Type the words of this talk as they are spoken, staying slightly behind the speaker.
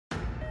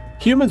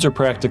Humans are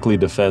practically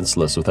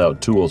defenseless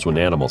without tools when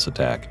animals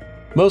attack.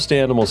 Most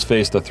animals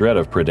face the threat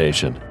of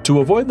predation. To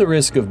avoid the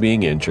risk of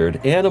being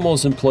injured,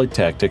 animals employ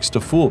tactics to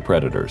fool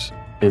predators.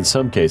 In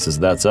some cases,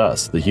 that's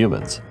us, the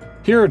humans.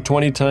 Here are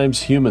 20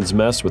 times humans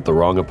mess with the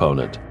wrong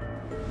opponent.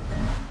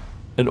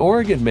 An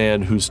Oregon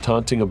man who's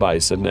taunting a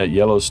bison at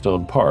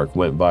Yellowstone Park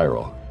went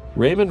viral.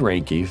 Raymond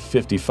Ranke,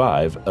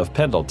 55, of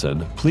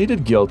Pendleton,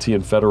 pleaded guilty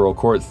in federal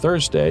court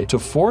Thursday to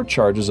 4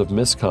 charges of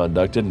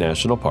misconduct in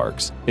national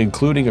parks,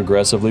 including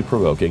aggressively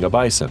provoking a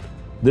bison.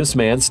 This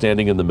man,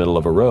 standing in the middle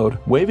of a road,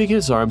 waving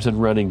his arms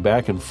and running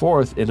back and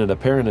forth in an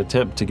apparent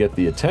attempt to get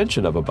the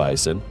attention of a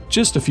bison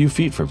just a few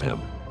feet from him.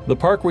 The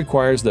park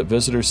requires that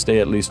visitors stay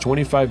at least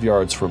 25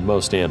 yards from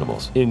most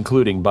animals,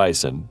 including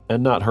bison,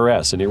 and not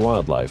harass any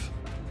wildlife.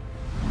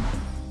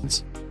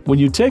 When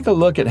you take a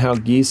look at how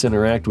geese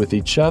interact with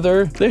each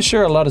other, they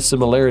share a lot of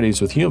similarities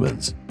with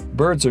humans.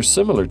 Birds are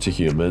similar to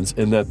humans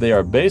in that they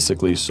are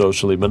basically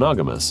socially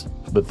monogamous,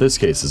 but this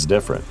case is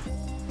different.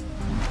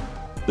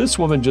 This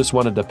woman just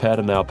wanted to pet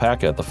an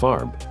alpaca at the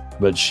farm,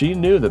 but she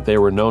knew that they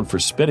were known for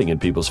spitting in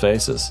people's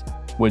faces.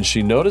 When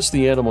she noticed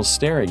the animal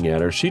staring at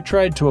her, she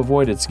tried to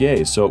avoid its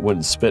gaze so it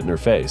wouldn't spit in her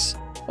face.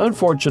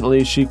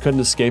 Unfortunately, she couldn't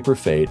escape her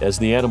fate as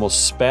the animal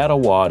spat a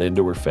wad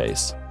into her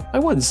face. I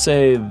wouldn't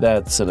say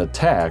that's an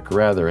attack,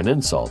 rather an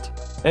insult.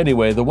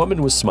 Anyway, the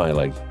woman was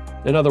smiling.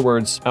 In other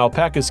words,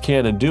 alpacas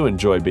can and do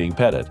enjoy being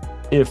petted,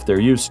 if they're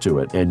used to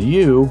it, and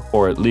you,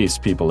 or at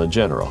least people in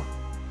general.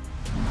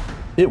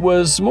 It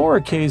was more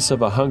a case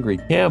of a hungry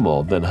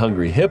camel than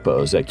hungry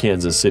hippos at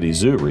Kansas City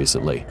Zoo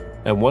recently,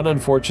 and one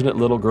unfortunate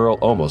little girl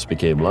almost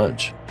became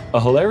lunch.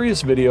 A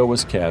hilarious video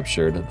was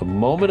captured the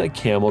moment a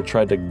camel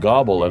tried to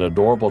gobble an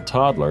adorable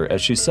toddler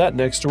as she sat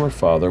next to her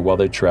father while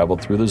they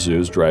traveled through the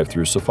zoo's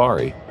drive-through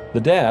safari. The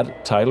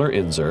dad, Tyler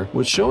Inzer,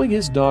 was showing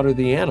his daughter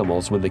the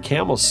animals when the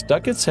camel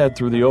stuck its head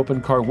through the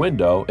open car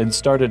window and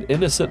started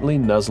innocently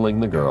nuzzling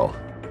the girl.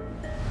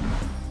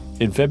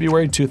 In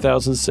February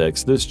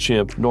 2006, this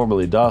chimp,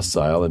 normally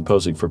docile and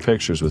posing for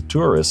pictures with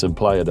tourists in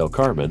Playa del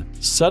Carmen,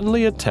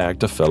 suddenly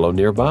attacked a fellow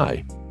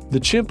nearby. The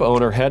chimp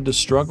owner had to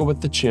struggle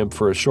with the chimp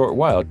for a short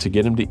while to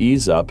get him to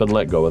ease up and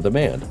let go of the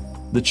man.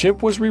 The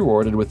chimp was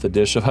rewarded with a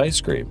dish of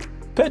ice cream.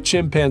 Pet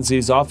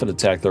chimpanzees often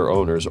attack their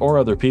owners or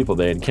other people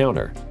they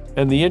encounter,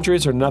 and the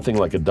injuries are nothing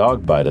like a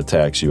dog bite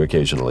attacks you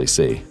occasionally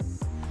see.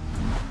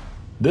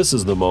 This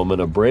is the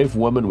moment a brave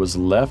woman was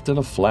left in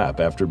a flap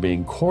after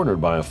being cornered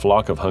by a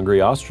flock of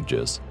hungry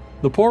ostriches.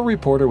 The poor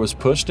reporter was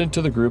pushed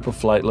into the group of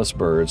flightless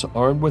birds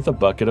armed with a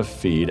bucket of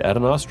feed at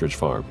an ostrich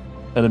farm.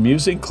 An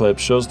amusing clip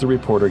shows the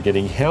reporter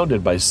getting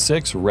hounded by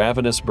 6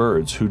 ravenous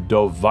birds who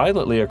dove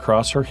violently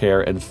across her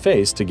hair and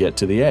face to get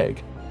to the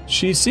egg.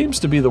 She seems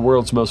to be the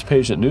world's most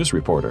patient news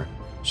reporter.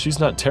 She's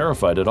not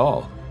terrified at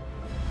all.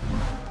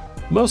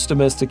 Most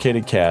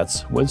domesticated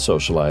cats, when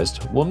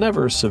socialized, will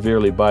never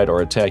severely bite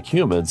or attack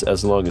humans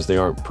as long as they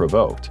aren't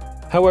provoked.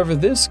 However,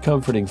 this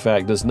comforting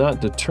fact does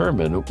not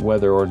determine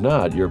whether or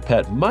not your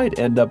pet might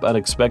end up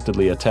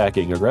unexpectedly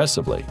attacking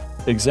aggressively.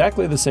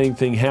 Exactly the same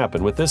thing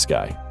happened with this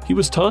guy. He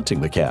was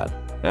taunting the cat.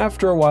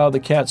 After a while, the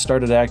cat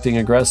started acting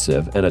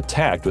aggressive and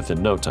attacked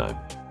within no time.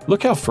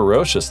 Look how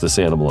ferocious this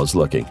animal is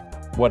looking.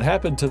 What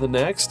happened to the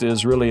next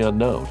is really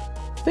unknown.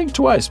 Think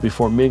twice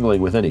before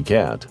mingling with any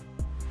cat.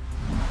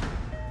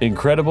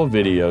 Incredible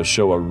videos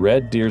show a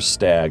red deer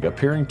stag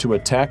appearing to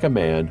attack a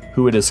man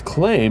who it is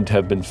claimed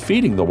have been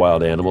feeding the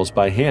wild animals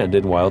by hand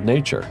in wild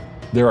nature.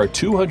 There are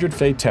 200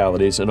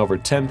 fatalities and over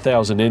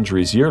 10,000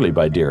 injuries yearly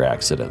by deer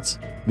accidents.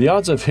 The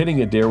odds of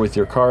hitting a deer with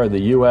your car in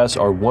the U.S.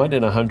 are 1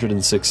 in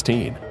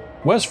 116.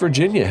 West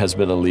Virginia has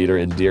been a leader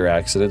in deer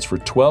accidents for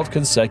 12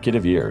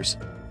 consecutive years.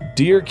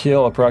 Deer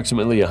kill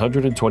approximately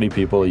 120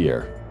 people a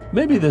year.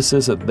 Maybe this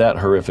isn't that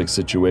horrific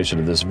situation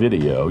in this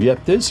video,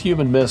 yet this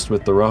human messed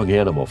with the wrong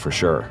animal for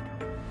sure.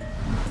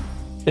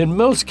 In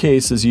most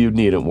cases, you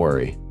needn't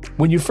worry.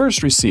 When you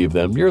first receive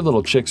them, your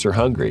little chicks are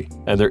hungry,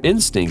 and their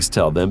instincts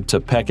tell them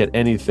to peck at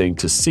anything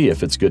to see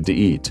if it's good to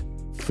eat.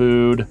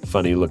 Food,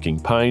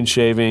 funny-looking pine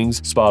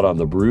shavings, spot on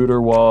the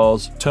brooder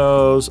walls,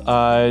 toes,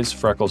 eyes,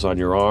 freckles on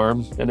your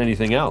arm, and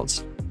anything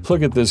else.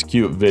 Look at this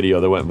cute video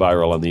that went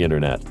viral on the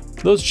internet.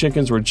 Those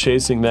chickens were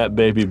chasing that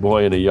baby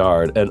boy in a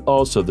yard, and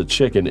also the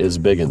chicken is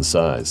big in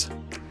size.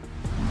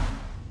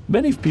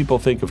 Many people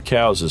think of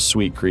cows as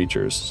sweet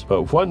creatures,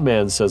 but one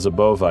man says a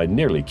bovine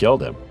nearly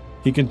killed him.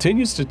 He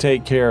continues to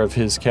take care of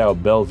his cow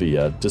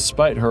Belvia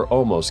despite her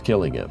almost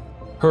killing him.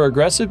 Her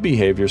aggressive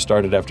behavior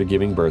started after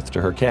giving birth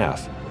to her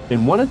calf.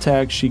 In one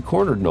attack, she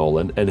cornered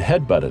Nolan and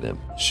headbutted him.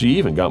 She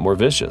even got more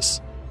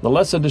vicious. The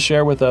lesson to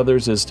share with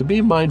others is to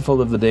be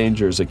mindful of the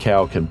dangers a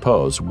cow can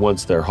pose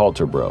once their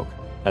halter broke.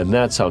 And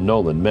that's how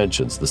Nolan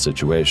mentions the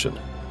situation.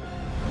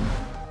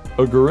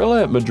 A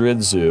gorilla at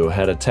Madrid Zoo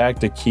had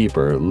attacked a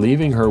keeper,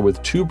 leaving her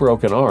with 2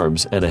 broken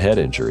arms and a head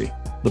injury.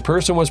 The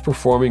person was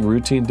performing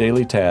routine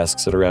daily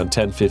tasks at around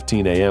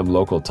 10:15 a.m.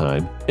 local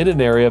time in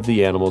an area of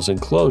the animal's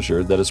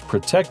enclosure that is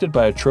protected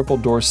by a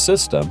triple-door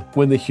system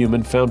when the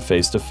human found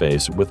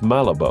face-to-face with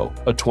Malibu,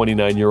 a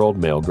 29-year-old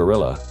male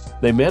gorilla.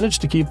 They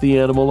managed to keep the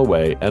animal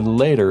away, and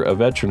later a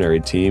veterinary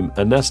team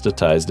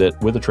anesthetized it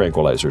with a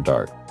tranquilizer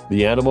dart.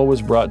 The animal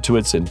was brought to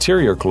its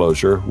interior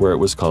closure where it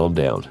was calmed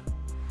down.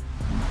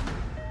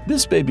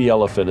 This baby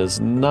elephant is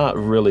not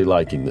really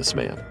liking this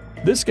man.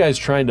 This guy's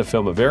trying to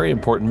film a very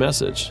important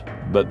message,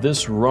 but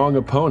this wrong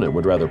opponent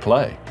would rather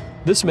play.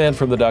 This man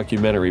from the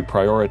documentary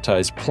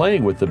prioritized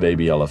playing with the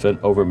baby elephant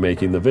over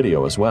making the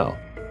video as well.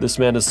 This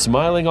man is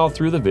smiling all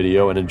through the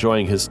video and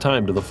enjoying his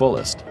time to the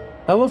fullest.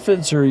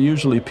 Elephants are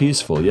usually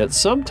peaceful, yet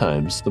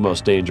sometimes the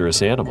most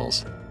dangerous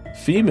animals.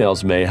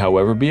 Females may,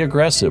 however, be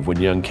aggressive when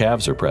young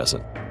calves are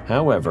present.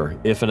 However,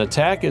 if an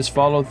attack is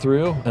followed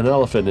through, an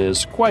elephant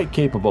is quite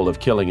capable of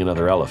killing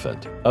another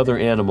elephant, other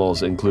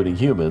animals including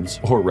humans,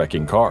 or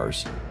wrecking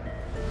cars.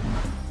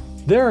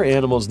 There are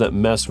animals that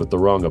mess with the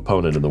wrong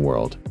opponent in the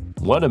world.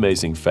 One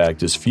amazing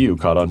fact is few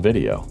caught on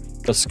video.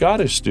 A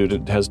Scottish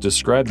student has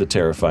described the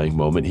terrifying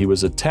moment he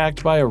was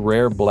attacked by a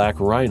rare black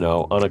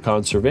rhino on a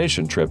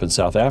conservation trip in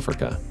South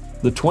Africa.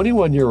 The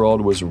 21-year-old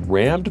was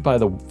rammed by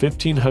the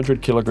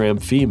 1,500-kilogram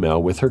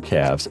female with her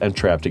calves and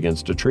trapped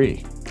against a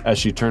tree. As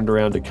she turned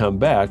around to come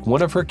back,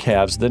 one of her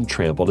calves then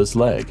trampled his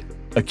leg.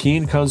 A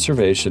keen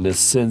conservationist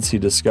since he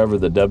discovered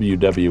the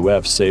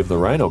WWF Save the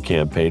Rhino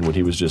campaign when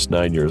he was just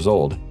 9 years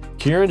old,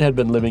 Kieran had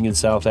been living in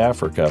South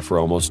Africa for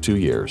almost 2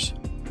 years.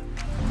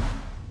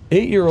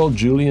 8-year-old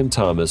Julian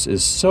Thomas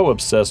is so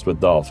obsessed with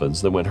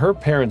dolphins that when her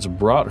parents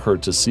brought her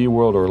to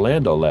SeaWorld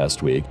Orlando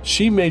last week,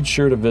 she made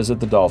sure to visit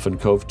the Dolphin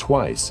Cove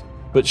twice.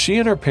 But she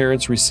and her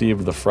parents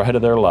received the fright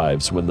of their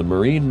lives when the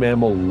marine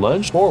mammal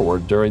lunged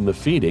forward during the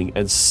feeding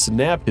and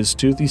snapped his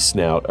toothy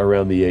snout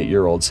around the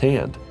 8-year-old's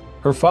hand.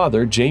 Her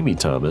father, Jamie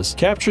Thomas,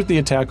 captured the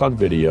attack on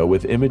video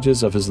with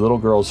images of his little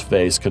girl's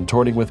face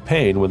contorting with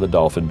pain when the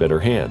dolphin bit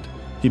her hand.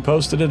 He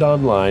posted it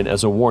online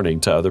as a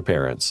warning to other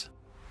parents.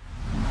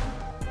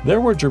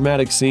 There were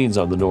dramatic scenes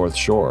on the North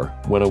Shore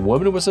when a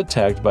woman was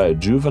attacked by a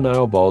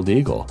juvenile bald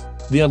eagle.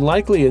 The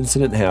unlikely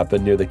incident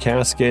happened near the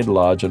Cascade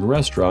Lodge and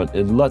Restaurant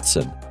in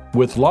Lutzen,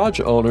 with lodge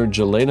owner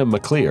Jelena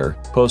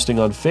McClear posting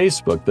on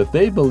Facebook that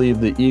they believe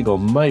the eagle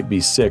might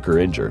be sick or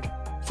injured.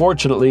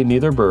 Fortunately,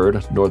 neither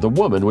bird nor the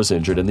woman was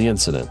injured in the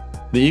incident.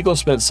 The eagle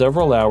spent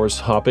several hours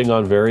hopping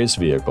on various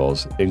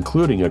vehicles,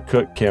 including a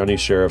Cook County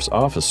Sheriff's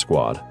Office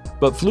squad,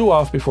 but flew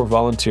off before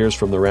volunteers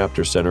from the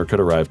Raptor Center could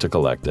arrive to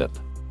collect it.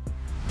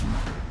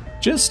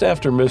 Just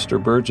after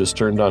Mr. Burgess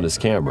turned on his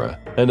camera,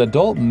 an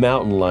adult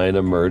mountain lion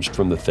emerged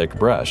from the thick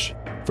brush.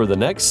 For the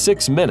next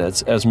 6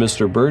 minutes, as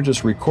Mr.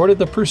 Burgess recorded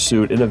the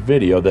pursuit in a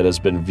video that has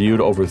been viewed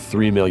over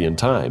 3 million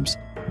times,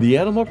 the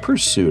animal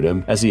pursued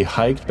him as he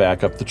hiked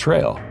back up the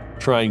trail,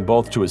 trying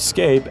both to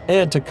escape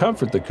and to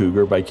comfort the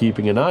cougar by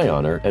keeping an eye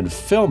on her and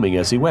filming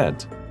as he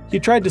went. He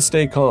tried to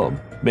stay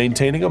calm,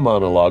 maintaining a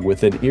monologue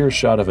within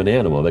earshot of an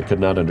animal that could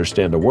not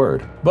understand a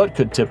word, but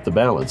could tip the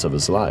balance of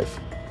his life.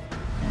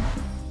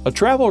 A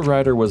travel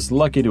writer was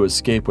lucky to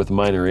escape with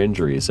minor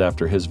injuries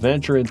after his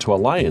venture into a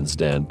lion's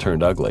den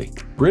turned ugly.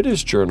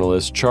 British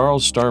journalist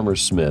Charles Starmer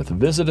Smith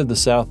visited the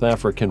South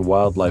African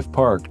Wildlife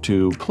Park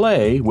to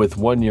play with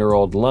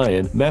 1-year-old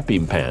lion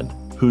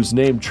Mapimpan, whose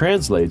name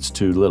translates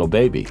to little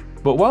baby.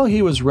 But while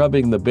he was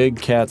rubbing the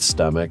big cat's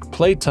stomach,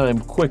 playtime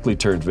quickly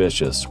turned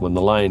vicious when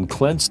the lion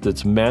clenched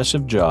its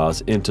massive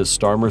jaws into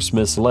Starmer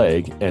Smith's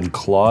leg and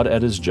clawed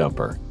at his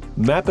jumper.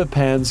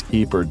 Mapimpan's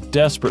keeper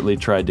desperately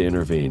tried to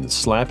intervene,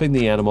 slapping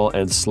the animal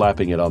and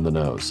slapping it on the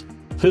nose.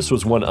 This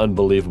was one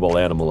unbelievable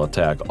animal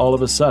attack all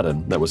of a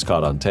sudden that was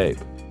caught on tape.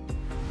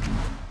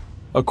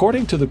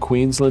 According to the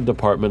Queensland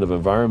Department of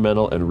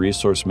Environmental and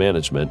Resource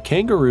Management,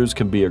 kangaroos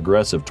can be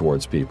aggressive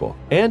towards people,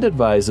 and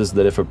advises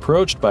that if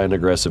approached by an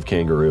aggressive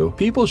kangaroo,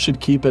 people should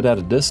keep it at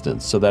a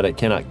distance so that it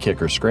cannot kick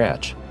or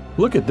scratch.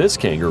 Look at this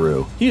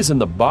kangaroo. He is in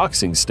the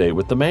boxing state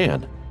with the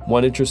man.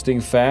 One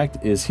interesting fact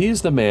is he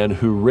is the man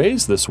who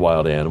raised this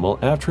wild animal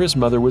after his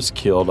mother was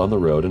killed on the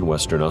road in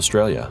Western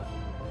Australia.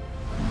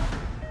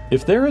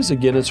 If there is a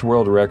Guinness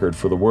World Record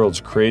for the world's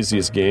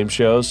craziest game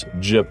shows,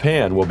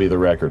 Japan will be the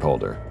record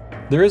holder.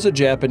 There is a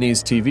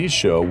Japanese TV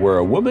show where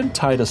a woman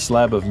tied a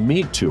slab of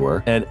meat to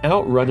her and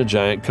outrun a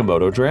giant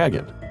Komodo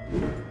dragon.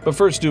 But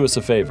first, do us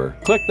a favor.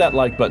 Click that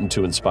like button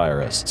to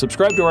inspire us.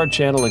 Subscribe to our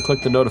channel and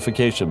click the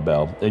notification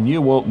bell, and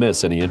you won't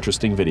miss any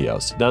interesting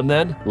videos. Done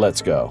then?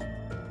 Let's go.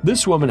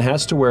 This woman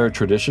has to wear a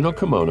traditional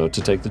kimono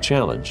to take the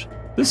challenge.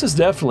 This is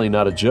definitely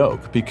not a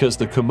joke, because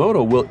the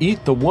Komodo will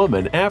eat the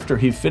woman after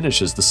he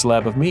finishes the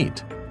slab of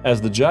meat.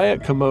 As the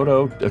giant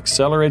Komodo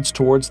accelerates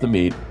towards the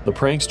meat, the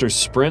prankster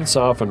sprints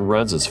off and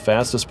runs as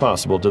fast as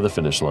possible to the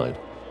finish line.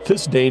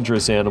 This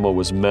dangerous animal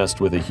was messed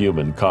with a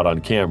human caught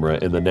on camera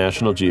in the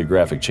National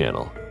Geographic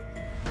Channel.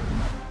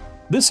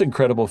 This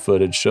incredible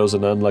footage shows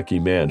an unlucky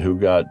man who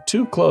got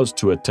too close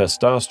to a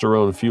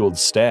testosterone-fueled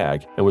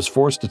stag and was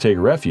forced to take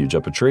refuge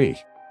up a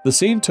tree. The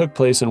scene took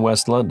place in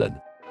West London.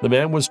 The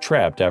man was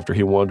trapped after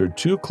he wandered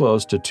too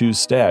close to two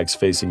stags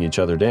facing each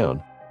other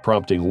down,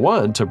 prompting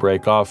one to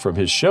break off from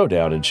his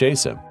showdown and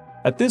chase him.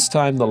 At this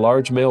time, the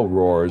large male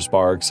roars,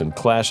 barks, and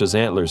clashes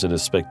antlers in a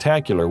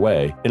spectacular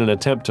way in an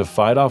attempt to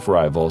fight off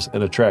rivals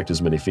and attract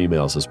as many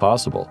females as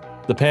possible.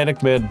 The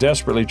panicked man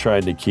desperately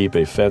trying to keep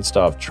a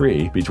fenced-off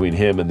tree between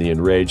him and the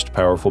enraged,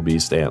 powerful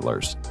beast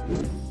antlers.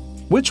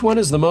 Which one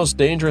is the most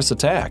dangerous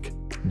attack?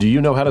 Do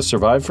you know how to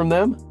survive from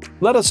them?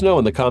 Let us know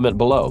in the comment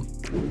below.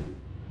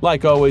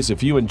 Like always,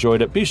 if you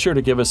enjoyed it, be sure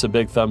to give us a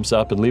big thumbs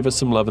up and leave us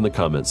some love in the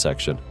comment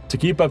section. To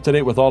keep up to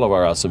date with all of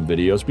our awesome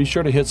videos, be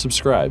sure to hit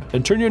subscribe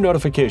and turn your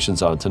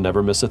notifications on to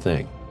never miss a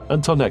thing.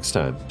 Until next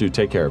time, do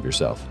take care of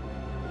yourself.